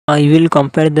I will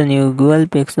compare the new Google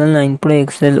Pixel 9 Pro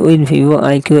XL with Vivo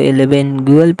iQOO 11.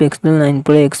 Google Pixel 9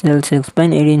 Pro XL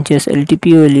 6.8 inches LTP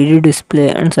LED display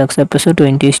and success episode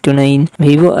 20:9.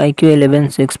 Vivo iQOO 11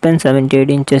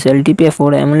 6.78 inches LTP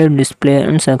 4 AMOLED display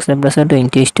and success episode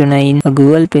 20:9. A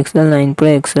Google Pixel 9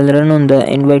 Pro XL run on the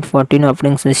Android 14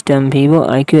 operating system. Vivo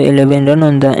iQOO 11 run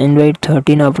on the Android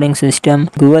 13 operating system.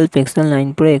 Google Pixel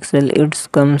 9 Pro XL it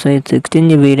comes with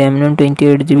 16GB RAM,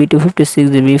 28GB,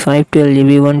 256GB,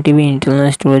 512GB, 1TB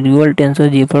internal storage. Dual Tensor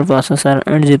G4 processor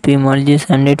and GPU merge is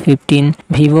 115.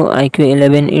 Vivo iQOO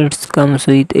 11 it comes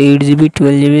with 8GB,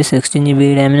 12GB, 16GB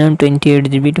RAM,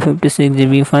 28GB,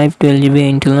 256GB, 512GB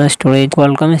internal storage.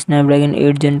 Qualcomm Snapdragon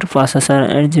 8 Gen 2 processor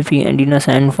and GPU Adreno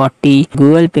 740.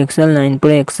 Google Pixel 9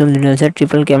 Pro XL dual set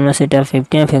triple camera setup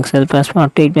 50MP plus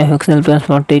 48MP plus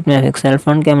 48MP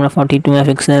front camera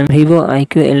 42MP. Vivo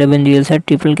iQOO 11 dual set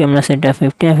triple camera setup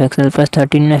 50MP plus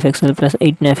 13MP plus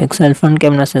 8MP front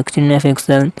camera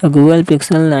 16MP. The Google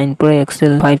Pixel 9 Pro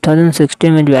XL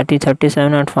 5060 mAh battery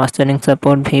 37W fast charging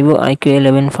support. Vivo iQOO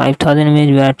 11 5000 mAh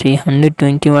battery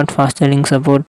 120W fast charging support.